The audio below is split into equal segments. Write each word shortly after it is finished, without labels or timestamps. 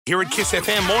Here at Kiss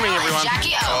FM. Morning, everyone.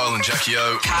 Kyle and Jackie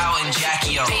O. Kyle and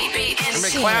Jackie O.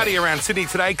 It's been cloudy around Sydney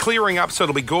today, clearing up so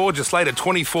it'll be gorgeous. Later,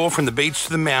 24 from the beach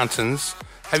to the mountains.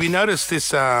 Have you noticed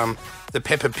this, the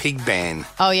Peppa Pig ban?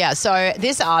 Oh, yeah. So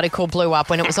this article blew up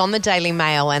when it was on the Daily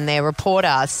Mail, and their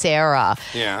reporter, Sarah,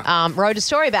 wrote a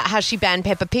story about how she banned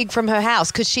Peppa Pig from her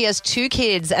house because she has two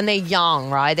kids and they're young,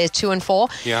 right? They're 2 and 4.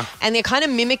 Yeah. And they're kind of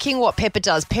mimicking what Peppa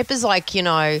does. Peppa's like,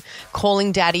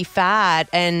 calling Daddy fat,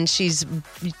 and she's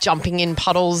jumping in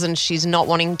puddles, and she's not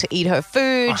wanting to eat her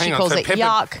food. She calls it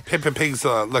yuck. Peppa Pig's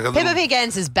like a Peppa Pig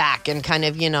answers back and kind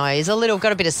of, is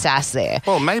got a bit of sass there.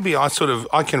 Well, maybe I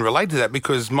can relate to that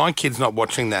because my kid's not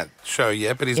watching that show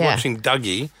yet, but he's watching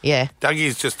Dougie. Yeah.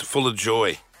 Dougie's just full of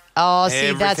joy. Oh,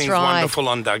 see, that's right. Everything's wonderful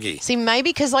on Dougie. See, maybe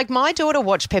because my daughter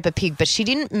watched Peppa Pig, but she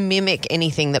didn't mimic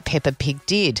anything that Peppa Pig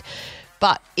did.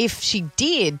 But if she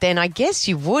did, then I guess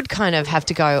you would kind of have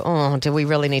to go, oh, do we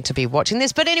really need to be watching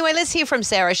this? But anyway, let's hear from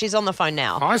Sarah. She's on the phone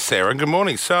now. Hi, Sarah. Good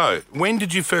morning. So, when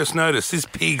did you first notice this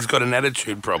pig's got an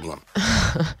attitude problem?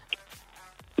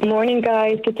 Morning,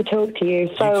 guys. Good to talk to you.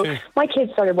 So, my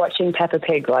kids started watching Peppa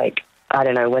Pig,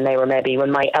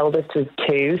 when my eldest was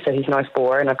 2, so he's now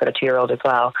 4, and I've got a 2-year-old as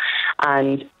well.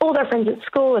 And all their friends at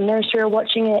school and nursery are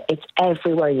watching it. It's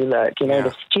everywhere you look,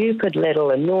 the stupid little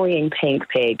annoying pink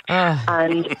pig.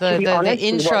 And the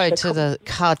intro to the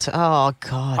cut. Oh,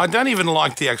 God. I don't even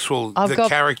like the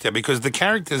character because the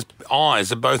character's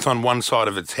eyes are both on one side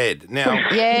of its head. Now,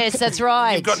 yes, that's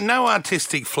right. You've got no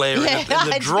artistic flair in it.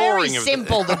 The it's drawing very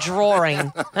simple, the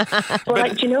drawing.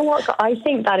 Well, do you know what? I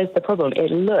think that is the problem.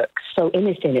 It looks so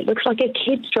innocent. It looks like a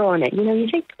kid's drawing it. You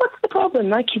think, what's the problem?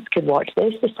 My kids could watch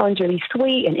this. This sounds really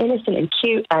sweet and innocent and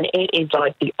cute, and it is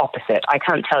like the opposite. I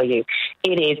can't tell you.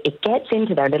 It gets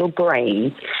into their little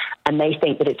brains, and they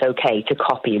think that it's okay to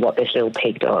copy what this little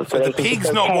pig does. So the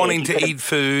pig's not wanting to eat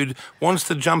food, wants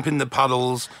to jump in the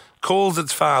puddles, calls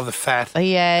its father fat.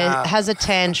 Has a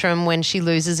tantrum when she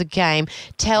loses a game.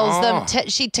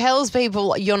 She tells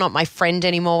people, you're not my friend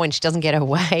anymore when she doesn't get her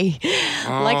way.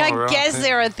 I guess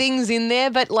there are things in there,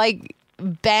 but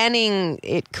banning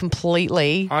it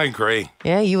completely. I agree.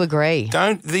 Yeah, you agree.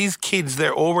 These kids,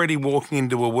 they're already walking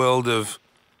into a world of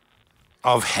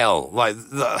hell.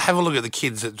 Have a look at the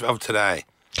kids of today.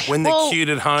 When they're cute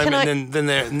at home and then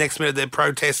they're next minute they're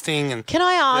protesting and can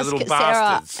I ask, little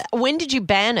Sarah, bastards. When did you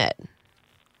ban it?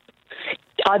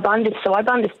 I banned it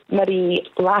maybe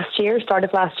start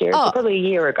of last year, so probably a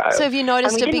year ago. So have you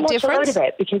noticed a big difference? I didn't watch a load of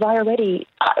it because I already,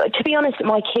 to be honest,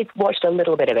 my kids watched a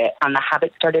little bit of it and the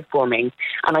habit started forming,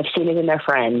 and I've seen it in their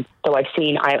friends. So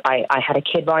I had a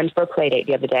kid round for a play date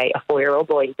the other day, a 4-year-old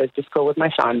boy who goes to school with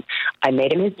my son. I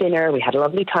made him his dinner. We had a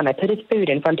lovely time. I put his food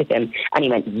in front of him and he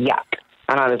went, yuck.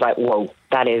 And I was like, whoa,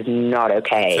 that is not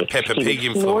okay. It's a Peppa Pig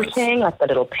influence. Snorting like the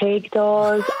little pig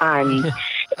does, and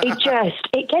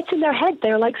it gets in their head.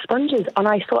 They're like sponges. And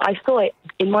I saw it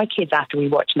in my kids after we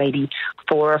watched maybe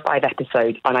 4 or 5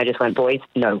 episodes, and I just went, boys,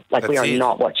 no, we are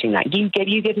not watching that. You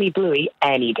give me Bluey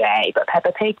any day, but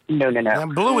Peppa Pig, no. Now,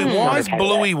 Bluey, why does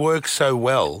Bluey work so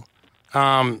well?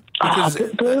 Because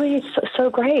Bluey is so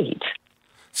great.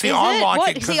 See, I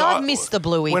like it. See, I've missed the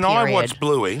Bluey when period. I watch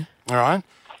Bluey, all right,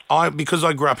 because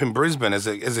I grew up in Brisbane as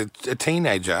a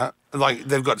teenager,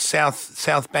 they've got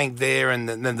South Bank there and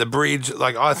then the bridge.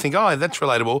 I think, that's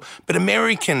relatable. But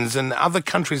Americans and other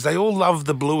countries, they all love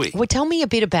the Bluey. Well, tell me a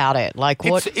bit about it.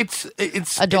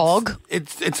 It's a dog.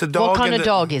 It's a dog. What kind of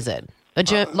dog is it?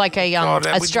 Australian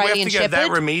Shepherd? We have to get that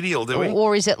remedial, do we?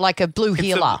 Or is it like a blue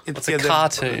heeler? It's a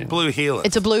cartoon. Blue healer.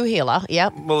 It's a blue healer,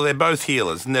 yep. Well, they're both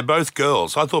healers, and they're both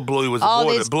girls. I thought Blue was a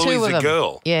boy, but Bluey's a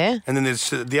girl. Yeah. And then there's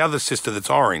the other sister that's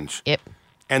orange. Yep.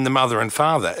 And the mother and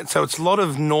father. So it's a lot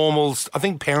of normals. I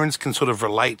think parents can sort of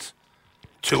relate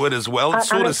to it as well. It's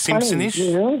sort of Simpsonish.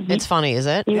 It's funny, is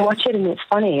it? You watch it and it's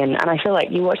funny, and I feel like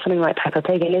you watch something like Peppa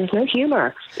Pig and there's no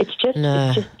humour. It's just,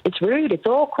 it's rude, it's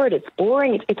awkward, it's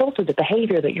boring. It's also the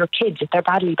behaviour that your kids, if they're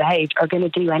badly behaved, are going to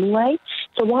do anyway.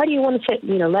 So why do you want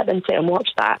to let them sit and watch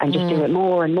that and just do it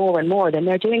more and more and more than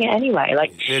they're doing it anyway?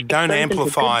 Don't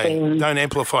amplify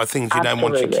things you don't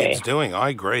want your kids doing. I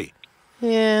agree.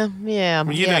 Yeah.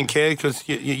 You don't care because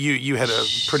you had a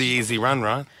pretty easy run,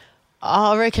 right?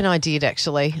 I reckon I did,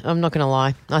 actually. I'm not going to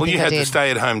lie. I think you had I did. the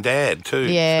stay-at-home dad too.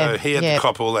 Yeah. So he had to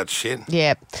cop all that shit.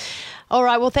 Yeah. All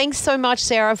right. Well, thanks so much,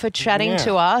 Sarah, for chatting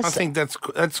to us. I think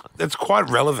that's quite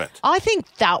relevant. I think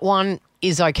that one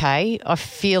is okay. I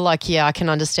feel like, I can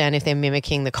understand if they're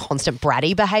mimicking the constant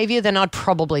bratty behaviour, then I'd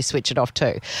probably switch it off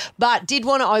too. But did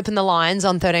want to open the lines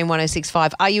on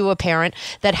 131065. Are you a parent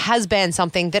that has banned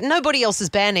something that nobody else is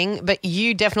banning, but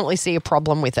you definitely see a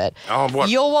problem with it? Oh, what?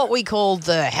 You're what we call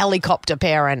the helicopter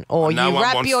parent, or No you one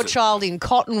wrap wants your to- child in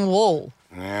cotton wool.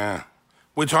 Yeah.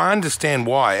 Which I understand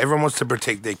why. Everyone wants to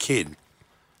protect their kid.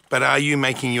 But are you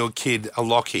making your kid a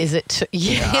lockie? Is it?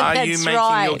 Yeah, Are that's you making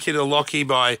right. your kid a lockie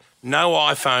by no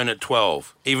iPhone at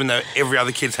 12, even though every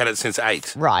other kid's had it since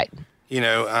 8? Right. You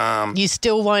know, You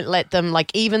still won't let them,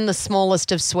 like even the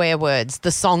smallest of swear words,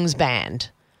 the song's banned.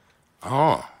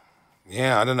 oh,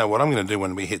 yeah, I don't know what I'm going to do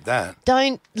when we hit that.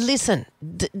 Don't listen.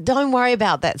 Don't worry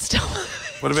about that stuff.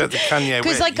 What about the Kanye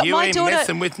 'Cause, West? like, You my ain't daughter-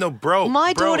 messing with no bro.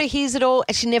 My bro. daughter hears it all,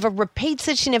 and she never repeats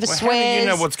it. She never Well, swears. how do you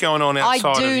know what's going on outside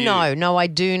I of do you? know. No, I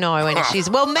do know. And she's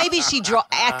maybe she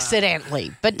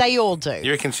accidentally, but they all do.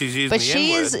 You reckon she's using But the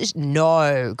she N-word? is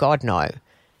no, God no.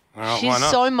 Well, She's why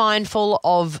not? so mindful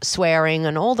of swearing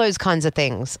and all those kinds of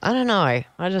things. I don't know.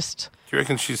 Do you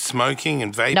reckon she's smoking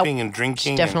and vaping Nope, and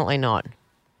drinking? she's definitely not.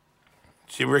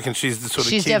 Do you reckon she's the sort of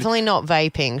She's kid? definitely not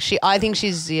vaping. I think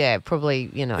she's probably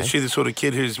Is she the sort of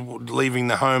kid who's leaving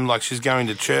the home like she's going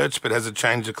to church but has a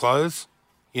change of clothes?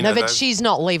 You No, know, but those- she's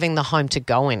not leaving the home to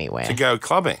go anywhere. to go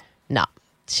clubbing. No,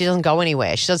 she doesn't go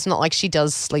anywhere. It's not like she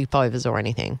does sleepovers or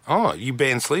anything. Oh, you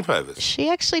ban sleepovers. She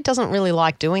actually doesn't really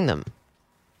like doing them.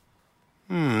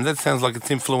 That sounds like it's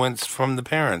influenced from the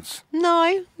parents.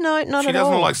 No, not She at all.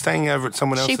 doesn't like staying over at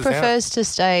someone else's She prefers to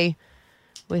stay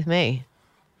with me.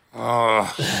 Oh.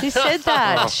 She said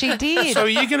that. She did. So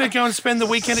you're going to go and spend the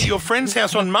weekend at your friend's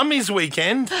house on Mummy's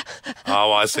weekend?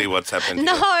 Oh, I see what's happened.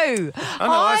 No,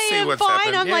 I see am what's fine.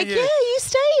 happened. I'm Yeah, like, yeah. you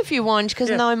stay if you want, because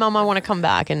no, Mum, I want to come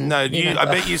back. And No, you know. I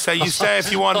bet you say you stay if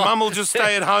you want. Mum will just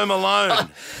stay at home alone.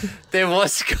 There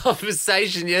was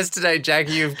conversation yesterday,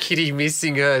 Jackie, of Kitty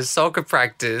missing her soccer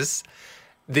practice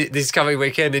this coming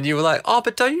weekend, and you were like, "Oh,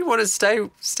 but don't you want to stay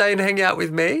and hang out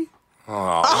with me?"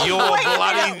 Oh, you're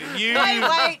bloody...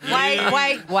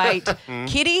 Wait.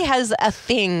 Kitty has a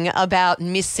thing about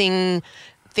missing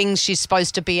things she's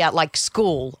supposed to be at, like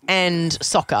school and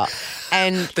soccer.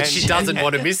 And That she doesn't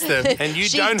want to miss them. And you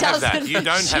she don't have that. doesn't- You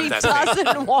don't have that She thing.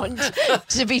 doesn't want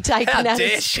to be taken How out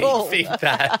dare of she school. think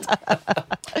that?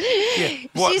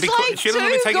 What, She's because like she doesn't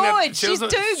want to be too taken out- good. she She's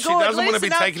doesn't- too She good. doesn't want to be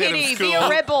Listen up, taken out of Kitty. school. Be a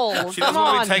rebel. She Come doesn't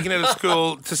want on. to be taken out of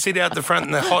school to sit out the front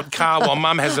in the hot car while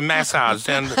Mum has a massage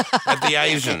down at the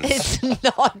Asians. It's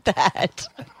not that.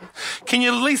 Can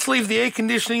you at least leave the air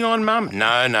conditioning on, Mum?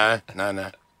 No.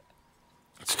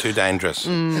 It's too dangerous.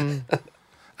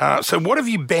 So what have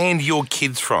you banned your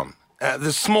kids from?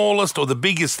 The smallest or the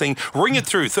biggest thing? Ring it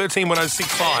through,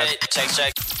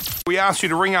 131065. We asked you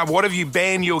to ring up, what have you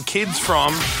banned your kids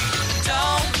from?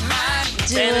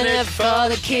 Doing it for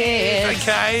the kids.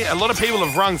 Okay, a lot of people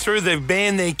have rung through. They've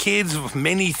banned their kids of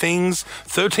many things.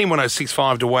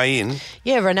 131065 to weigh in.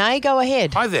 Yeah, Renee, go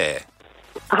ahead. Hi there.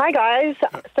 Hi guys.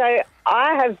 So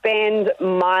I have banned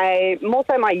my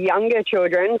younger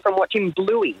children from watching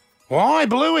Bluey. Why,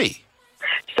 Bluey?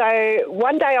 So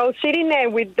one day I was sitting there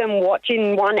with them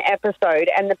watching one episode,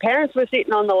 and the parents were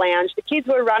sitting on the lounge. The kids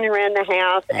were running around the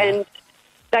house, and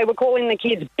they were calling the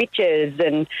kids bitches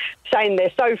and saying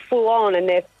they're so full on and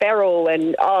they're feral,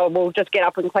 and we'll just get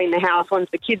up and clean the house once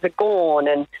the kids are gone,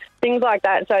 and things like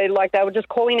that. So like they were just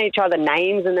calling each other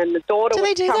names, and then the daughter Do would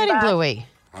they do come that in back. Bluey?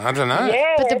 I don't know.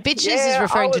 Yeah, But the bitches yeah, is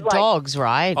referring I to was like, dogs,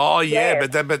 right? Oh, yeah,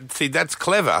 Yeah. but see, that's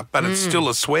clever, but it's still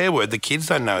a swear word. The kids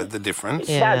don't know the difference.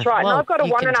 Yeah. That's right. Well, and I've got a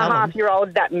you one can and a tell them. half year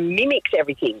old that mimics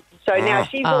everything. So now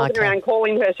she's walking okay. around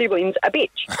calling her siblings a bitch.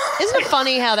 Isn't it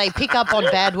funny how they pick up on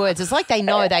bad words? It's like they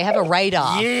know they have a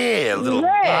radar. Yeah, little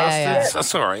Yeah. bastards. Yeah. Oh,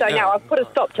 sorry. So now I've put a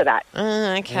stop to that.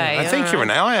 Okay. I think you're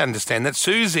Renee. I understand that.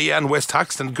 Susie and West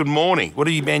Huxton, good morning. What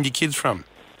do you banned your kids from?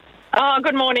 Oh,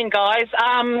 good morning, guys.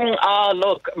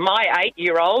 Look, my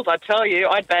 8-year-old, I tell you,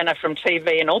 I'd ban her from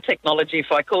TV and all technology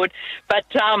if I could. But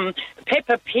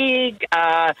Peppa Pig,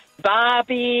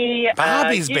 Barbie,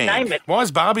 Barbie's you banned. name it. Why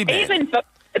is Barbie banned? Even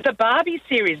the Barbie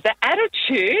series, the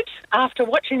attitude after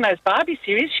watching those Barbie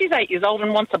series, she's 8 years old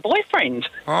and wants a boyfriend.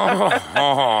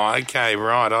 Okay,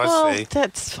 right, I Well, see.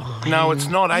 that's fine. No, it's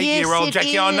not Yes, 8-year-old it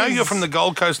Jackie. I know is. you're from the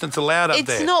Gold Coast and it's allowed up It's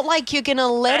there. not like you're going to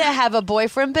let her have a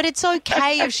boyfriend, but it's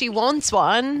okay if she wants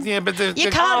one. Yeah, but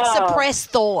You can't suppress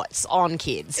thoughts on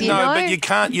kids, you know? but you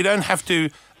can't. You don't have to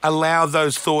allow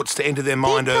those thoughts to enter their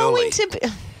mind They're early. going to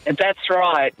be... That's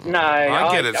right. No,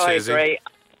 I get it, I Susie. agree.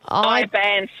 I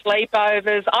ban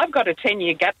sleepovers. I've got a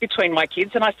 10-year gap between my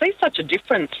kids, and I see such a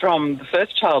difference from the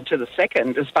first child to the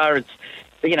second as far as,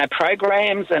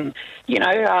 programs and,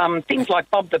 things like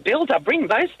Bob the Builder. Bring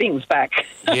those things back.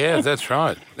 Yeah, that's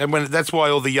right. And that's why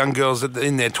all the young girls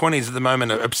in their 20s at the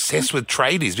moment are obsessed with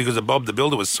tradies because of Bob the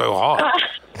Builder was so hot.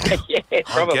 Yeah,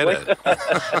 probably. I get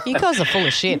it. You guys are full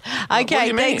of shit.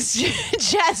 Okay, thanks,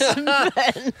 Jasmine.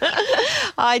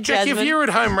 Hi, Jack, Jasmine. if you're at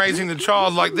home raising the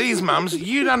child like these mums,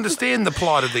 you'd understand the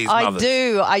plight of these mothers.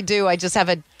 I do. I just have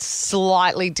a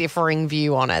slightly differing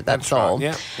view on it. That's all.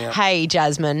 Right. Yeah. Hey,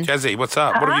 Jasmine. Jazzy, what's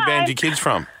up? What have you banned your kids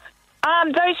from?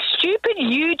 Those stupid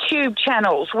YouTube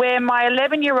channels where my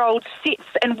 11-year-old sits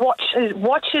and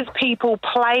watches people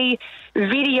play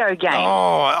video games.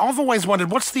 Oh, I've always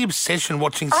wondered, what's the obsession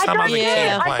watching some other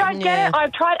kid play? I don't get it.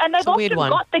 I've tried, and they've often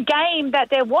one. got the game that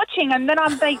they're watching, and then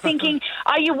I'm thinking,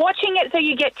 are you watching it so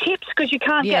you get tips because you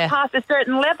can't get past a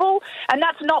certain level? And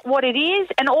that's not what it is,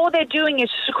 and all they're doing is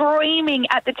screaming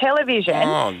at the television.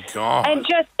 Oh, God. And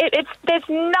just, there's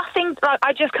nothing,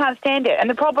 I just can't stand it. And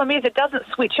the problem is it doesn't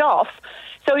switch off.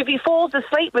 So if he falls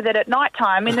asleep with it at night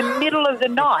time, in the middle of the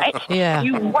night,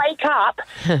 you wake up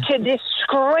to this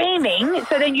screaming.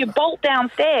 So then you bolt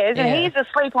downstairs and he's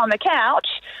asleep on the couch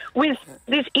with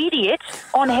this idiot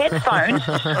on headphones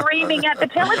screaming at the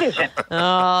television.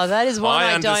 Oh, that is one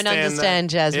I don't understand,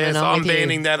 Jasmine. Yes, I'm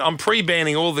banning that. I'm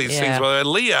pre-banning all these things. Well,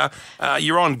 Leah,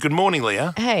 you're on. Good morning,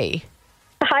 Leah. Hey.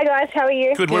 Hi, guys. How are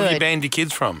you? Good. What have you banned your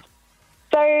kids from?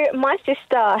 So my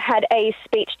sister had a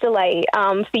speech delay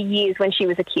for years when she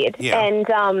was a kid. Yeah.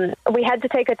 And we had to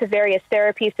take her to various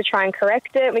therapies to try and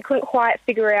correct it. We couldn't quite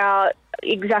figure out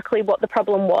exactly what the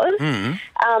problem was.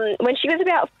 When she was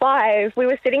about 5, we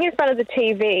were sitting in front of the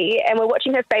TV and we're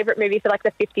watching her favourite movie for like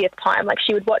the 50th time. Like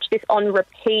she would watch this on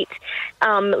repeat,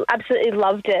 absolutely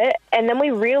loved it. And then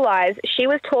we realised she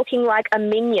was talking like a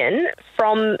minion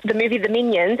from the movie The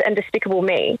Minions and Despicable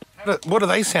Me. What do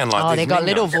they sound like? Oh, they got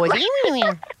little voices.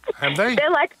 Have they?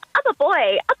 They're like, I'm a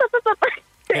boy.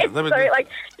 Yeah, So like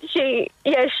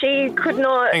she could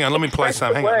not. Hang on, let me play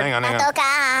some. Hang on.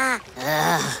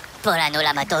 Por ano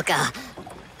la matoka.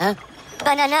 Huh?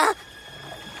 Banana?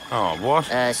 Oh, what?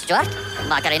 Stuart?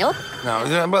 Macareno?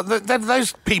 No, but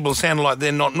those people sound like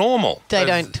they're not normal. They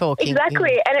don't talk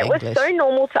Exactly, and it was so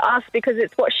normal to us because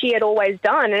it's what she had always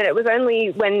done, and it was only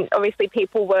when obviously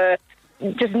people were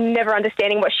just never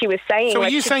understanding what she was saying. So are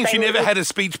you saying she never had a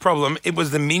speech problem? It was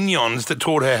the Minions that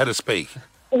taught her how to speak?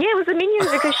 Yeah, it was the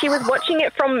Minions because she was watching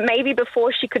it from maybe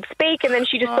before she could speak, and then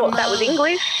she just thought that was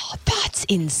English. Oh, that's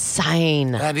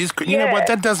insane. That is good. You know what?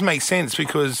 That does make sense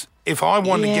because if I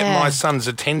want to get my son's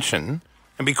attention,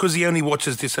 and because he only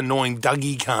watches this annoying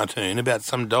Dougie cartoon about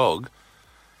some dog,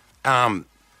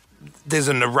 there's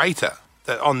a narrator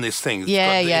on this thing.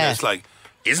 It's like,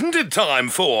 isn't it time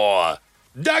for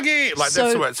Dougie? Like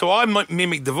that's the way. So I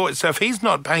mimic the voice. So if he's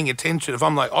not paying attention, if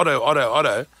I'm like Otto,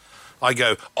 I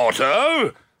go,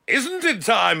 Otto, isn't it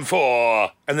time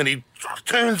for? And then he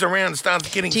turns around and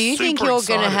starts getting super excited. Do you think you're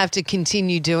going to have to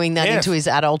continue doing that into his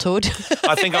adulthood?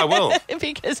 I think I will.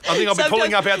 Because I think I'll be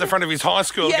pulling up out the front of his high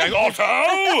school going,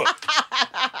 Otto,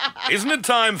 isn't it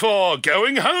time for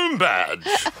going home badge?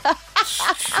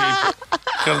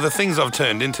 The things I've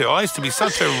turned into. I used to be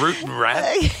such a root rat.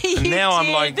 And now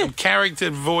I'm like a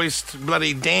character-voiced,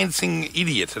 bloody dancing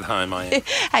idiot at home, I am.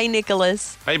 Hey,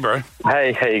 Nicholas. Hey, bro.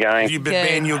 Hey, how you going? Have you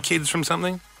banned your kids from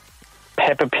something?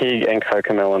 Peppa Pig and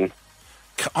Cocomelon.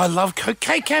 I love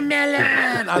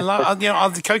Cocomelon. I love,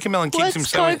 the Cocomelon keeps him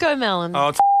so... What's Cocomelon? Oh,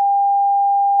 it's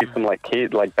Them like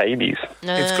kids, like babies.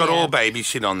 it's got all baby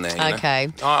shit on there. You know? Okay.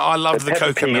 I love the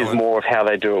Peppa Pig is Cocomelon. more of how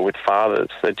they do it with fathers.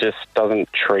 It just doesn't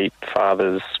treat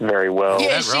fathers very well.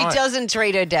 Yeah, Is she that right? doesn't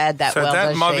treat her dad that So well, that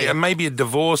does might she? be maybe a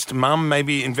divorced mum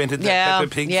maybe invented that Peppa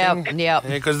Pig thing. Yep.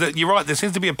 Because you're right, there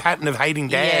seems to be a pattern of hating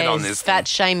dad on this fat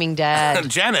shaming dad.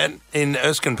 Janet in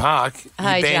Erskine Park,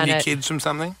 Hey, you banned your Janet. kids from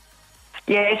something?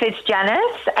 Yes, it's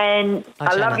Janice, and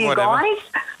I love you Whatever. guys.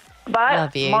 But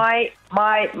Love you.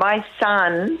 my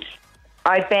son,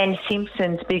 I banned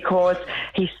Simpsons because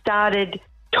he started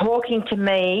talking to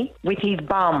me with his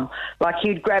bum. Like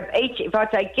he'd grab if I'd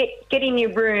say, get in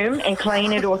your room and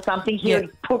clean it or something, he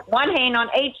would put one hand on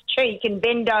each cheek and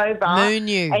bend over. Moon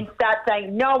you. And start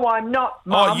saying, no, I'm not,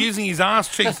 Mum. Oh, using his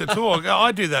ass cheeks to talk.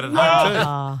 I do that at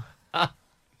home too.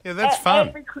 Yeah, that's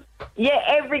fun.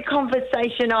 Every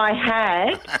conversation I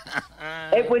had,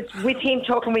 it was with him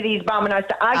talking with his bum, and I used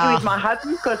to argue with my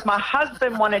husband because my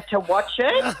husband wanted to watch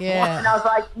it. Yeah. And I was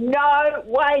like, no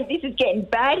way, this is getting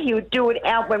bad. He would do it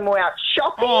out when we were out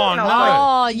shopping. Oh, and I no. was like,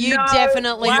 Oh, you no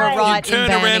definitely way. were right You turn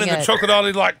in around banning in the it. chocolate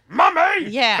aisle, like, Mum, Mummy!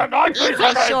 Yeah. Can I please Eat my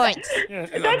have it?" shorts. Yeah,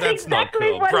 That's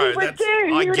exactly what he would do. I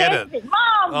He would get ask it. me,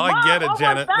 Mom, I get it, what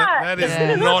Janet. was that? That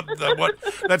is not what.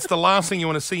 That's the last thing you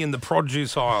want to see in the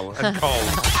produce aisle at Coles.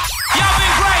 Y'all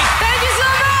been great. Thank you so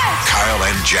much. Kyle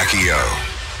and Jackie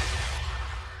O.